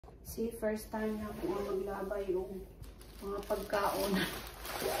See, first time na ako maglabay yung mga pagkaon.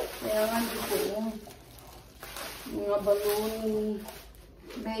 Kaya nga dito mga baloney,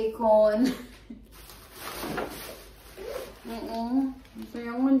 bacon.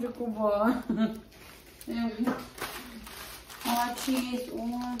 Kaya nga dito ko ba? Mga cheese.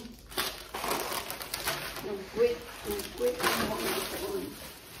 Nag-quit yung mga ito.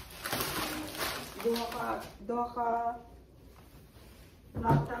 Doha ka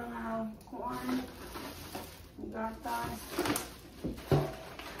latang kuan, gatas.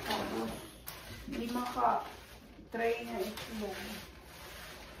 Tapos 5 ka tray na itlog.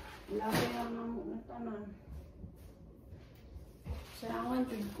 Lagi lang ng tanan. Sayangan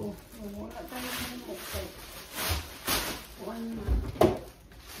din ko. Wala tayo ng mukha. Kuan na.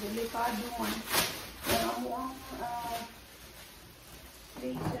 Delikado man. Kaya mo ang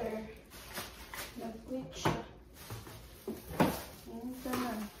freezer. Nag-quit siya. Ang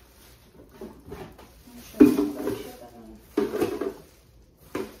tanan. Ang siya tanan.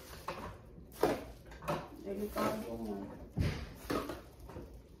 Delikado man.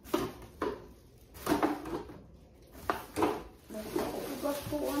 Nagpakugas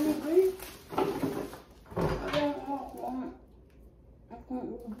ko ano eh. Ayaw akong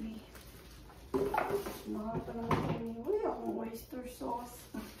ubi. Mahal pa naman kayo. Uy, akong oyster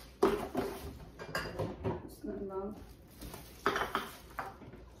sauce. Na lang.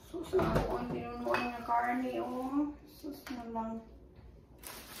 Sus na ako ang tinunuan na karne. Sus na lang.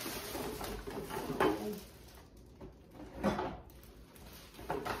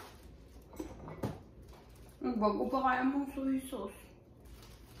 Bago pa kaya mong soy sauce.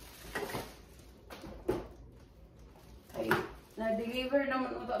 Ay, na-deliver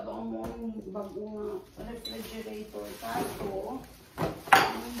naman ito ang bagong refrigerator. Kaso,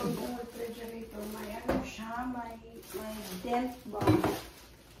 yung bagong refrigerator, may ano siya, may dent ba?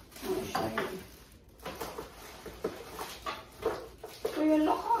 Ano siya yun? Kaya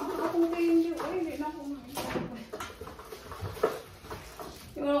laka, akong hindi na ako makikita.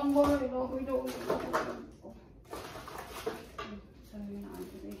 Yung akong bahay, lakoy daw. Sabi na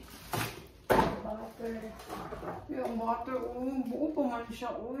ano eh. Butter. Yung butter, buo pa man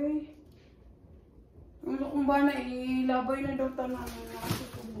siya, uy. Yung kung ba na ilabay na daw tanan na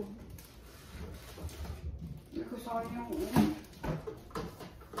nakasutubog. Hindi ko sayang.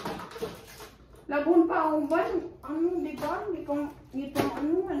 Labon pa ako ba? Ano, di ba? Hindi kong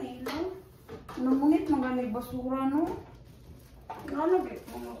ano, manila. Namunit, mga basura, no? Nalagay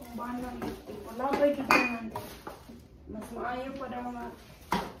kung ba na ilabay dito naman. Mas maayo pa daw na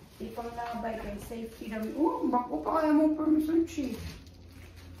ipang labay kay safety daw. Bako pa kaya mong permission chief.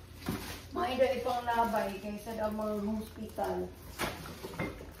 Maida itong labay kaysa daw mga hospital.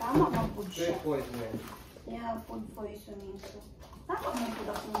 Tama man po siya. Food poisoning. Yeah, food poisoning. So, tama man po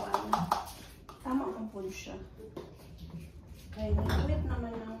akong ano. Tama man po siya. Kaya nikulit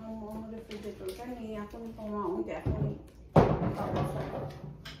naman ng mga refrigerator. Kaya ako nito maunti. Ako ni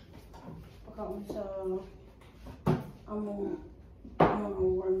pagkaon sa among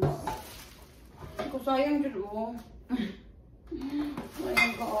worms. Ako sayang dyan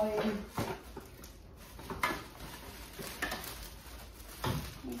Ngayon ka oil.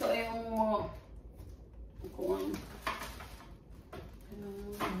 Ito ay yung mga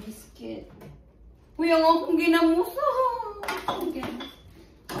biscuit. Uy, ang akong ginamos.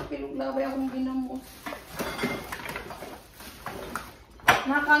 Pinuglabay akong ginamos.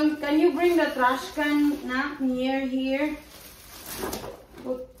 Can you bring the trash can near here?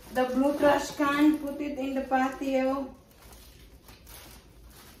 Put the blue trash can, put it in the patio.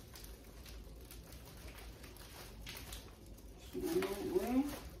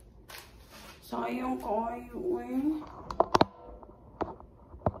 Sayang kayo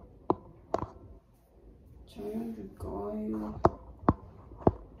Sayang kayo.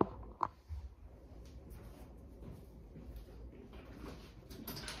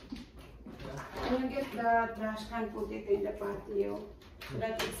 I'm gonna get the trash can, put it in the patio. So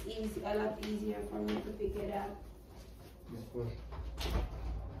that it's easy, a lot easier for me to pick it up. Yes, well.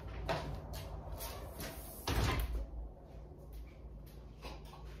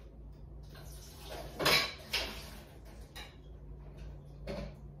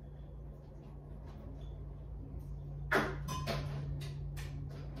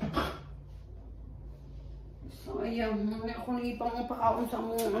 So ayan, ako nang ipang pakaon sa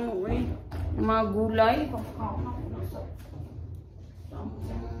mga mga gulay. Pakaon ako na sa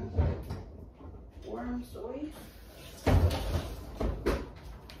worms,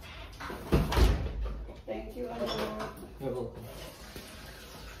 Thank you, You're welcome.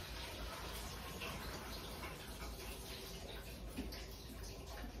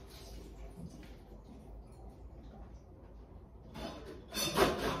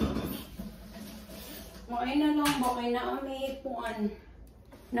 Ay na lang ba kay naami kuan.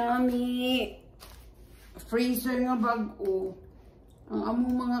 Naami freezer nga bag-o. Ang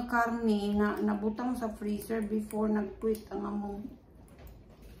among mga karne na nabutang sa freezer before nag-quit ang among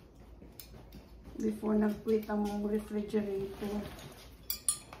refrigerator.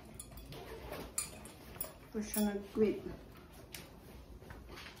 Before siya nag-quit.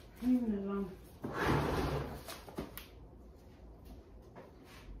 Ayun na lang.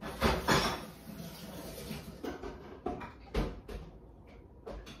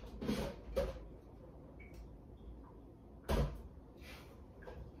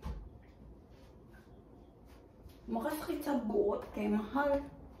 Makasakit sa buot kay mahal.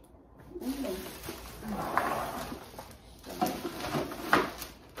 Ayun.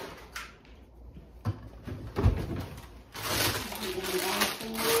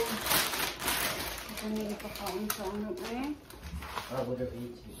 Kami ipakaon sa ano eh. Whatever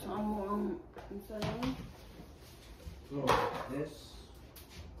you eat. Sa ang sa'yo. No, this.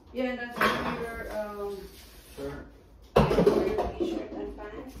 Yeah, that's your Sure. your t-shirt and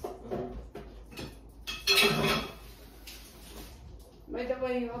pants. By the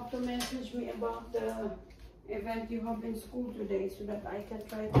way, you have to message me about the event you have in school today so that I can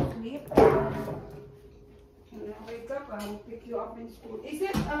try to sleep. When I wake up, I will pick you up in school. Is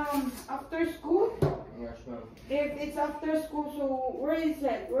it after school? Yes, ma'am. If it's after school, so where is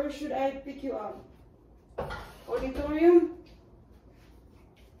it? Where should I pick you up? Auditorium?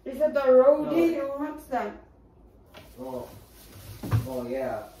 Is it the roadie or what's that? Oh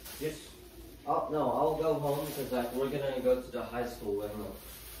yeah. Just. Oh no, I'll go home because like we're gonna go to the high school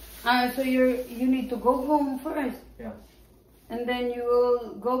and So you need to go home first. yeah. And then you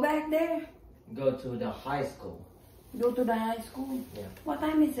will go back there? Go to the high school. Go to the high school? Yeah. What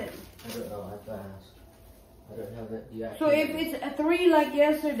time is it? I don't know. I have to ask. I don't have it yet. So if it's at 3 like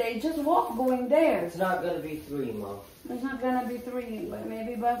yesterday, just walk going there. It's not gonna be 3, Mom. It's not gonna be 3, but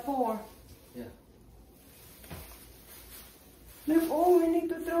maybe by 4. Yeah. Look, oh, we need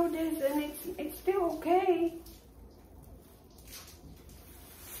to throw this, and it's still okay.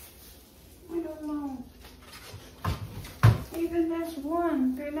 I don't know. Even that's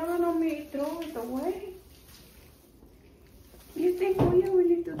one. Kailangan namin i-throw it away. You think we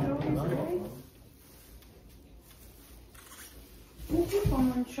need to throw this away? Okay,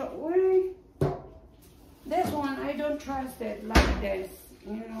 paman siya. Wait. This one, I don't trust it like this.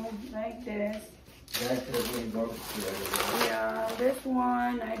 You know, like this. That could have been barbecue everywhere. Yeah, this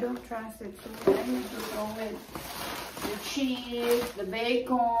one, I don't trust it. So I need to throw it. The cheese, the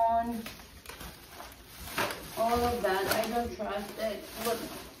bacon, all of that. I don't trust it. But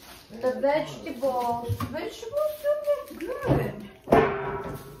the vegetables still look good. I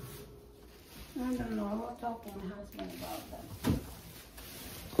don't know. I will talk to my husband about that.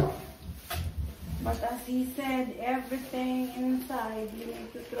 But as he said, everything inside, you need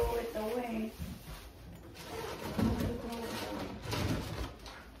to throw it away.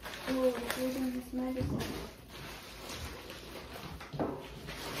 Oh, including his medicine.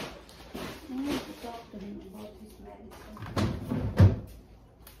 I need to talk to him about his medicine.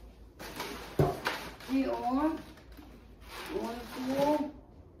 Hey, on.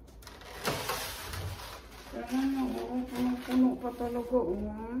 Puno pa talaga,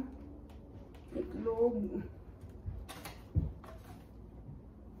 itlog.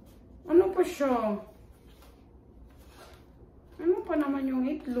 Ano pa siya? Ano pa naman yung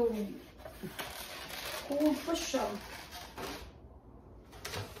itlog? Cold pa siya.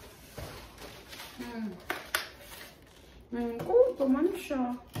 Cold pa man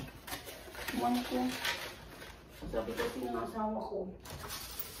siya. One ko. Sabi kasi ng asawa ko.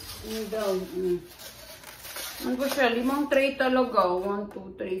 Ano daw? Ano ba siya? 5 tray talaga. 1,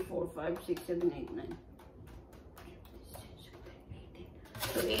 2, 3, 4, 5, 6, 7, 8, 9.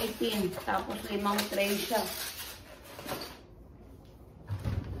 So 18. Tapos 5 tray siya.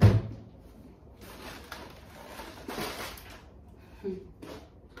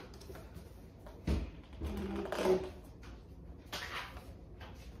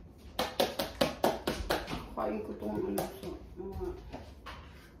 Kain ko itong ano sa mga...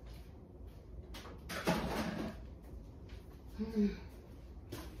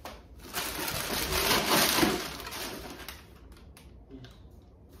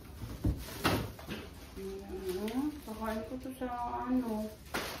 Pakain ko ito sa ano.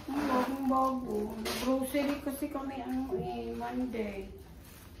 Ang bago. Grocery kasi kami ano Monday.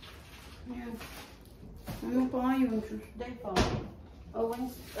 Ayan. Ano pa ngayon? Tuesday pa.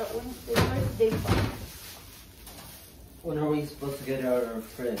 Wednesday, Thursday pa. When are we supposed to get our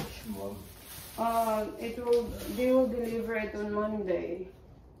fridge, Mom? They will deliver it on Monday.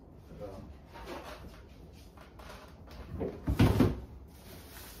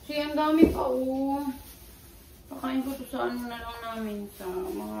 Kasi ang dami pa, oh. Pakain ko to sa ano na lang namin, sa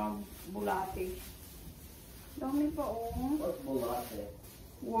mga bulate. Dami pa, oh. What's bulate?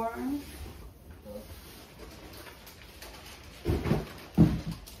 Worms.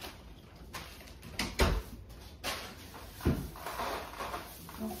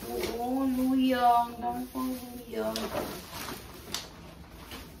 Ako, oh, luyang. Dami pang luyang.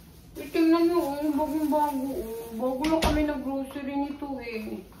 Tingnan nyo, oh, bagong-bago, oh. Bago lang kami nag-grocery nito,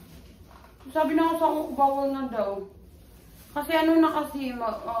 eh. Sabi na ako bawal na daw. Kasi ano na kasi,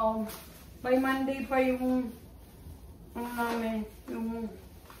 by Monday pa yung namin, yung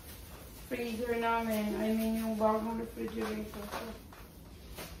freezer namin. I mean, yung bagong refrigerator. So,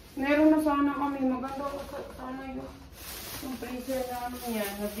 meron na sana kami. Maganda ko sana yung freezer namin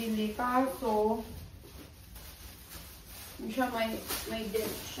yan. Nabili. Kaso, hindi siya may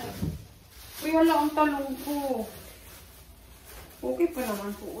dent siya. Uy, wala ang talong ko. Okay pa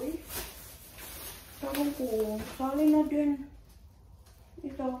naman po, uy. Talong ko. Sali na din.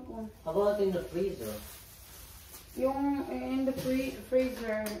 Ito po. How about in the freezer? Yung in the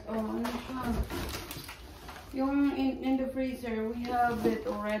freezer, ano siya? Yung in the freezer, we have it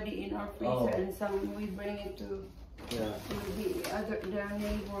already in our freezer, and some we bring it to the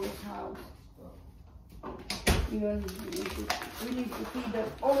neighbor's house. Yun, we need to feed that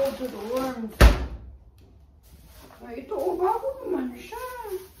all to the worms. Ay, ito, bago naman siya.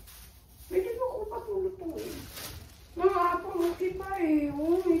 Pwede ba ko patulutuin? Mga apple, okay pa eh.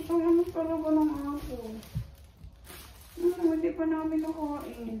 Oh, isang ano talaga ng apple. Hindi pa namin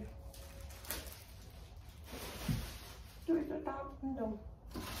nakain. Ito, itatapon daw.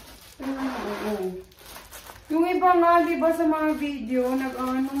 Yung iba nga, diba sa mga video,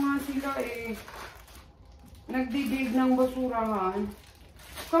 nag-ano nga sila eh. Nagdidig ng basurahan.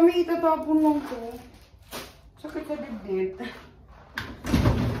 Kami itatapon lang to. Sakit sa dibdib.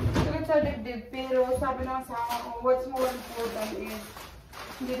 Sakit sa dibdib. Pero sabi lang sa akin, what's more important is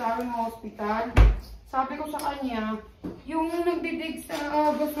hindi tayo ng hospital. Sabi ko sa kanya, yung nagdidig sa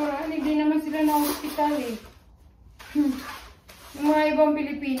basurahan, hindi naman sila na hospital eh. Yung mga ibang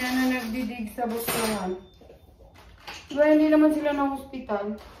Pilipina na nagdidig sa basurahan. Diba hindi naman sila na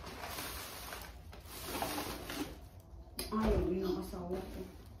hospital? Ayaw din ang asawa ko.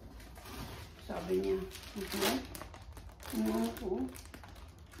 Sabi niya, okay? Ano ko?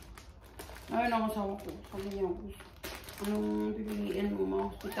 Ayaw ang asawa ko. Sabi niya, anong pipiliin mo?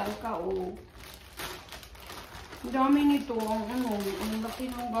 Ma-hospital ka o... Ang dami nito. Ang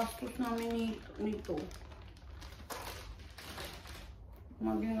laki ng gastos namin nito.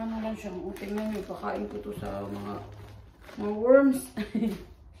 Maging ano lang siya. O, tingnan niyo, pakain ko to sa mga worms.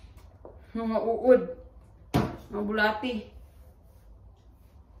 Mga uod. Mga bulati.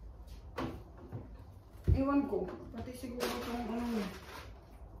 Iwan ko. Pati siguro itong ano.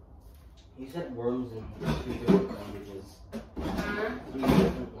 You said worms in 3 different languages. Huh? 3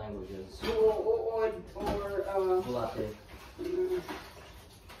 different languages. Uod or Bulate.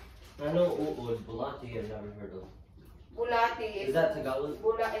 I know uod. Bulate I've never heard of. bulati. Is that Tagalog?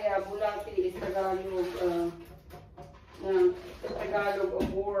 Bulati is Tagalog. Tagalog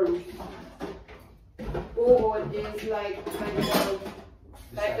of worms. Uod is like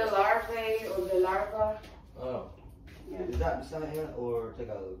the larvae or the larva. Oh. Yeah. Is that Bisaya or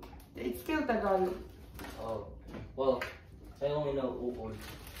Tagalog? It's still Tagalog. Oh. Well, I only know uod.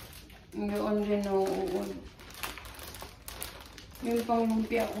 You only know uod. Yung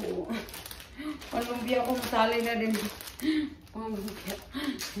panglumpia ko. Panglumpia ko, masali na din. Panglumpia.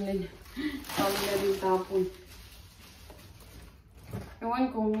 Sali na din tapon.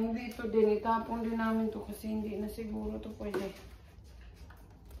 Ewan ko, hindi ito din. Itapon din namin to kasi hindi na siguro to pwede.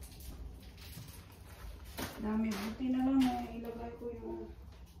 Dami. Buti na lang na ilagay ko yung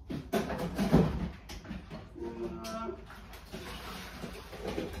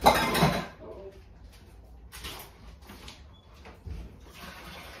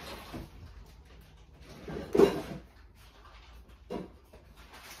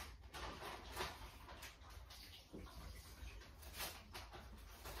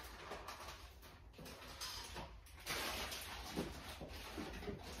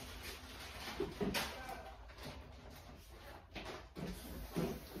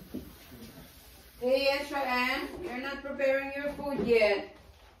Hey, Esra Ann, you're not preparing your food yet.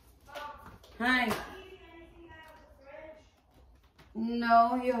 Hi.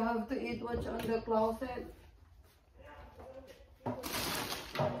 No, you have to eat what's on the closet.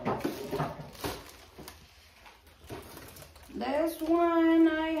 This one,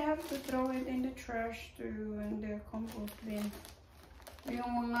 I have to throw it in the trash too, in the compost bin.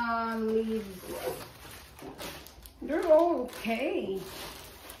 Yung mga leaves. They're all okay.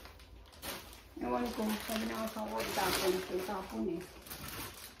 Ewan ko, sabi na sa ko, itapon eh.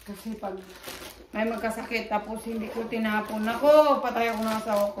 Kasi pag may magkasakit, tapos hindi ko tinapon, ako, patay ako ng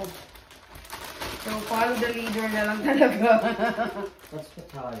asawa ko. So, follow the leader na lang talaga. What's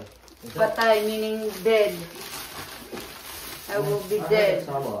patay? Patay, meaning dead. I will be dead.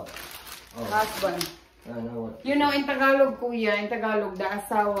 Asawa. Oh. Husband. I know what. You know, in Tagalog, kuya, in Tagalog, the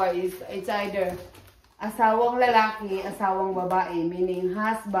asawa is, it's either asawang lalaki, asawang babae, meaning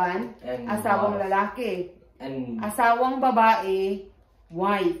husband, and asawang wife. lalaki. And Asawang babae,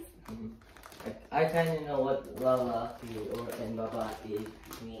 wife. I kind of know what lalaki or and babae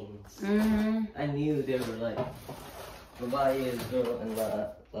means. I knew they were like, babae is girl and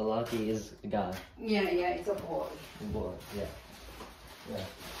lalaki is guy. Yeah, it's a boy. Boy, yeah. Yeah.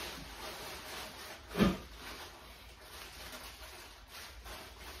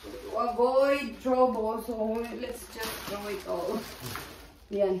 To avoid trouble, so let's just throw it all.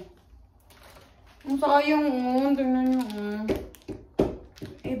 Yan. Ang sayang, tingnan nyo,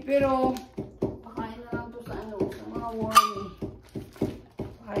 pero, pakain na lang to sa sa mga wormy.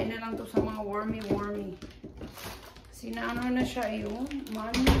 Pakain na lang to sa mga wormy. Kasi naano na siya,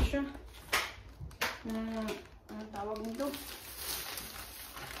 maano na siya. Ano tawag nito?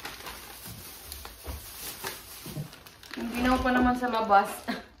 Yung ginaw pa naman sa labas.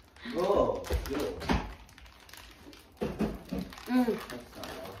 Oh, good.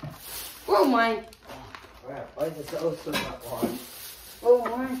 Oh my. Crap, why is it also not on? Oh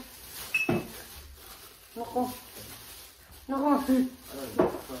my. Nako.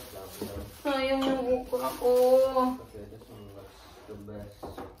 Sayang yung ukra ko. Okay, this one looks the best.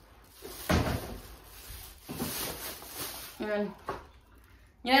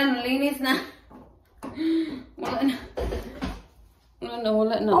 Yan, malinis na.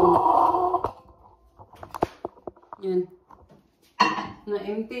 Wala na. Yan.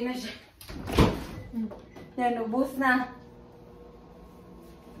 Na-empty na siya. Yan, ubos na.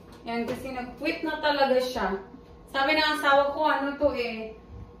 Yan, kasi nag-quit na talaga siya. Sabi ng asawa ko,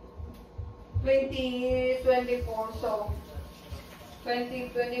 2024. So,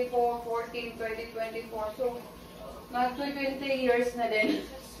 2024, 14, 2024. So, mag-20 years na din.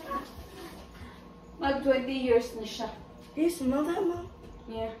 Mag-20 years na siya. Do you smell that, Mom?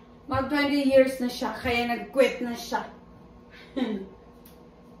 Yeah. Mag-20 years na siya, kaya nag-quit na siya.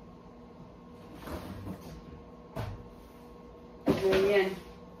 Ganyan.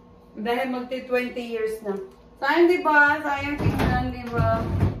 Dahil magti-20 years na. Sayang, diba? Sayang tingnan, diba?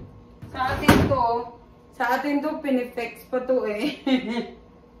 Sa atin to, pinifix pa to eh.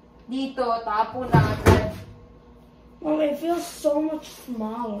 Dito, tapo na agad. Mom, it feels so much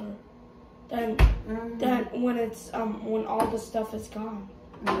smaller than when it's when all the stuff is gone.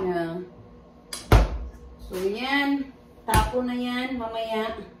 Yeah. So yan, tapo na yan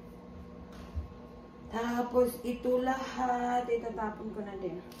mamaya. Tapos ito lahat, itatapon ko na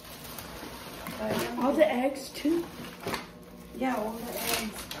din. All the eggs too? Yeah, all the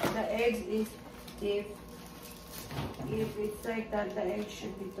eggs. The eggs is if it's like that, the egg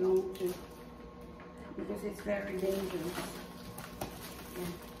should be thrown too. Because it's very dangerous.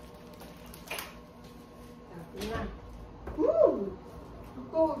 Yeah. Tapon na. Woo!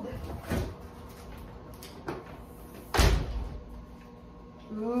 Cold.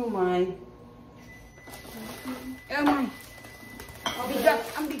 Oh my. Oh my.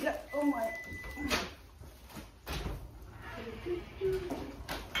 Ang bigat. Oh my.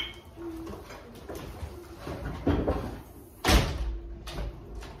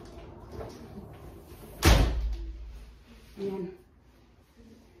 Yan.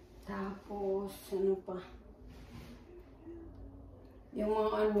 Tapos, ano pa? Yung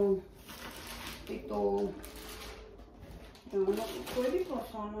mga ito. Pwede pa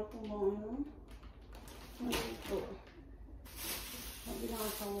sana ito mga ito. Sabi na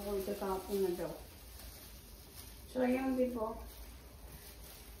asawa ko, itatapon na daw. So, ayan, diba?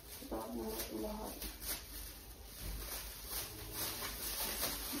 Itatapon na ito lahat.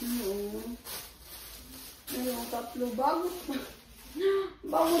 Yung tatlo.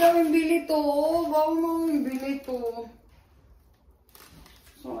 Bago namin bili to.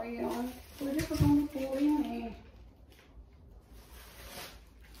 So, ayan. Pwede pa itong lutuin eh.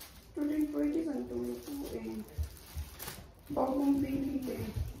 Pwede pa itong lutuin. Bagong bili eh.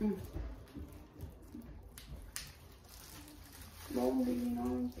 Bagong bili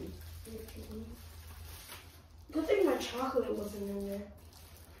namin. Good thing my chocolate wasn't in there.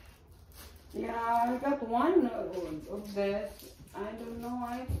 Yeah, I got one of this. I don't know.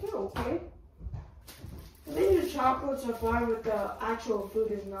 I feel okay. I think the chocolates are fine, but the actual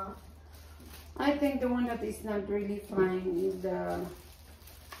food is not. I think the one that is not really fine is the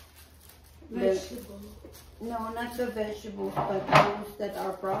Vegetable. no, not the vegetables, but those that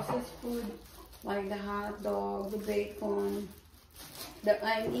are processed food, like the hot dog, the bacon,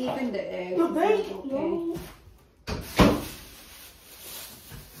 and even the eggs. The bacon. Okay.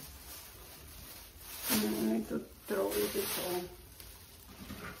 I need to throw it all.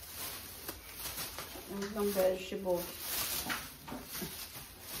 And some vegetables.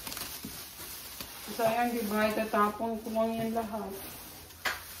 Sayang, diba? Itatapon ko lang yan lahat.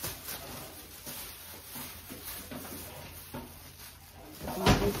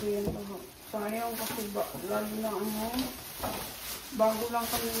 Tapon ko yan lahat. Sayang kasi lalo na bago lang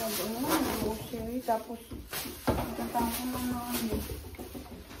kami grocery. Tapos, itatapon lang namin.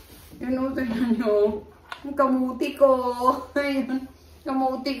 Yun o, tignan nyo. Ang kamuti ko. Ayun.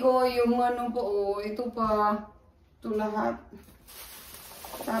 Kamuti ko. Yung ano po. Ito pa. Ito lahat.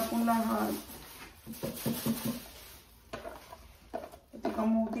 Tapon lahat. Ito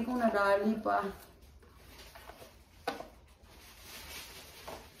kamuti ko. Nadali pa.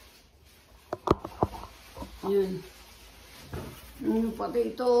 Yan.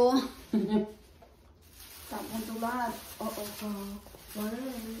 Pati ito. Tapon ito lahat. Oo.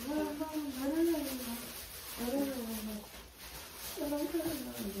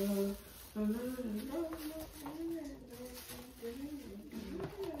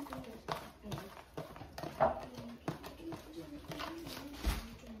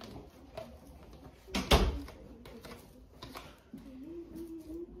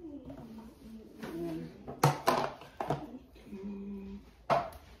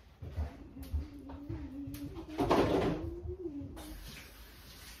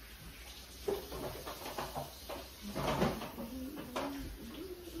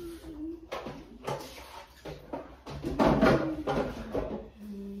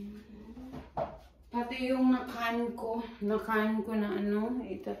 Yung nakain ko na ano,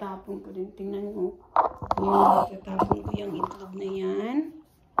 itatapon ko din. Tingnan mo. Yan, itatapon ko yung itlog na yan.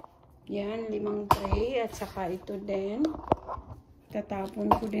 Yan, 5 tray. At saka ito din. Itatapon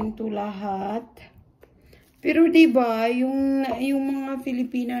ko din to lahat. Pero diba, yung mga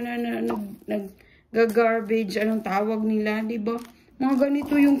Filipina na nag-garbage, anong tawag nila, diba? Mga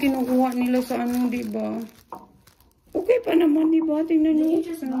ganito yung kinukuha nila sa ano, diba? Okay pa naman, diba? Tingnan nyo.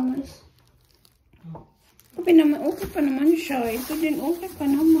 Okay pa naman siya. Ito din okay pa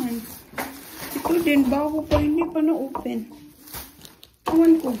naman. Ito din bago pa, hindi pa na-open.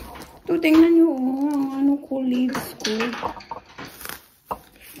 Ewan ko. Ito, tingnan nyo. Ano ko, leaves ko.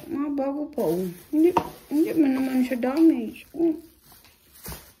 Mga bago pa, oh. Hindi man naman siya damage. Oh.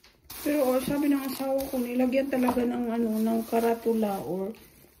 Pero sabi ng asawa ko, nilagyan talaga ng ano, ng karatula or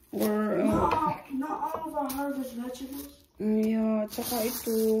not all of our harvest vegetables. Yeah, tsaka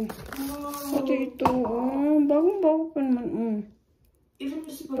ito. Ito. Oh, bagong-bago pa naman. Even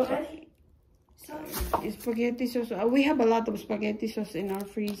the spaghetti? Spaghetti sauce. We have a lot of spaghetti sauce in our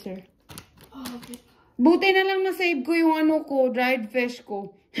freezer. Oh, okay. Buti na lang na-save ko yung ano ko, dried fish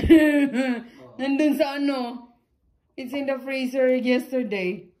ko. Nandun sa ano. It's in the freezer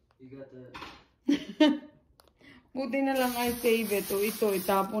yesterday. You got that? Buti na lang I save it. Ito,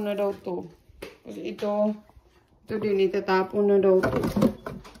 itapon na daw to. Kasi ito din, itatapon na daw to.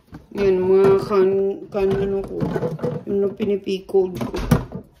 Yan, mga ano ko. Yung pinipickled ko.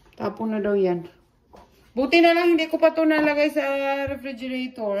 Tapon na daw yan. Buti na lang, hindi ko pa to nalagay sa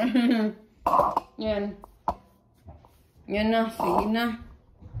refrigerator. Yan. Yan na, sige na.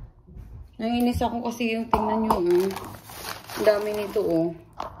 Nanginis ako kasi yung tingnan nyo. Ang dami nito, oh.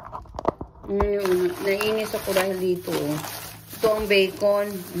 Nanginis ako dahil dito, oh. Ito ang bacon.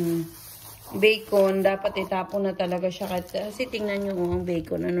 Bacon, dapat itapon na talaga siya. Kasi tingnan nyo, oh, ang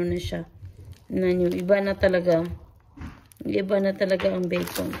bacon. Ano na siya? Tingnan nyo, iba na talaga. Iba na talaga ang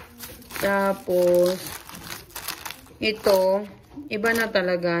bacon. Tapos, ito, iba na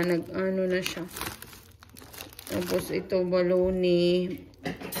talaga. Ano na siya. Tapos, ito, baloney.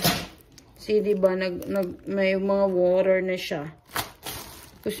 See, diba, may mga water na siya.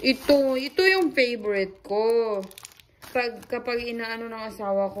 Tapos, ito yung favorite ko. Kapag inaano ng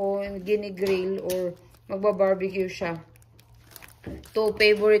asawa ko, gini-grill or magba-barbecue siya. Ito,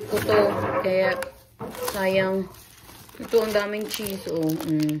 favorite ko to. Kaya, sayang. Ito, ang daming cheese, oh.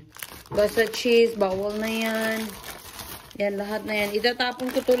 Basta cheese, bawal na yan. Yan, lahat na yan.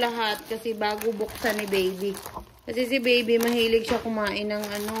 Itatapon ko to lahat kasi bago buksan ni baby. Kasi si baby, mahilig siya kumain ng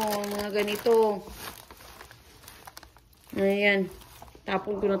ano, mga ganito. Ayan.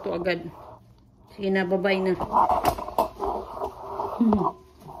 Tapon ko na to agad. Sige na, bye-bye na.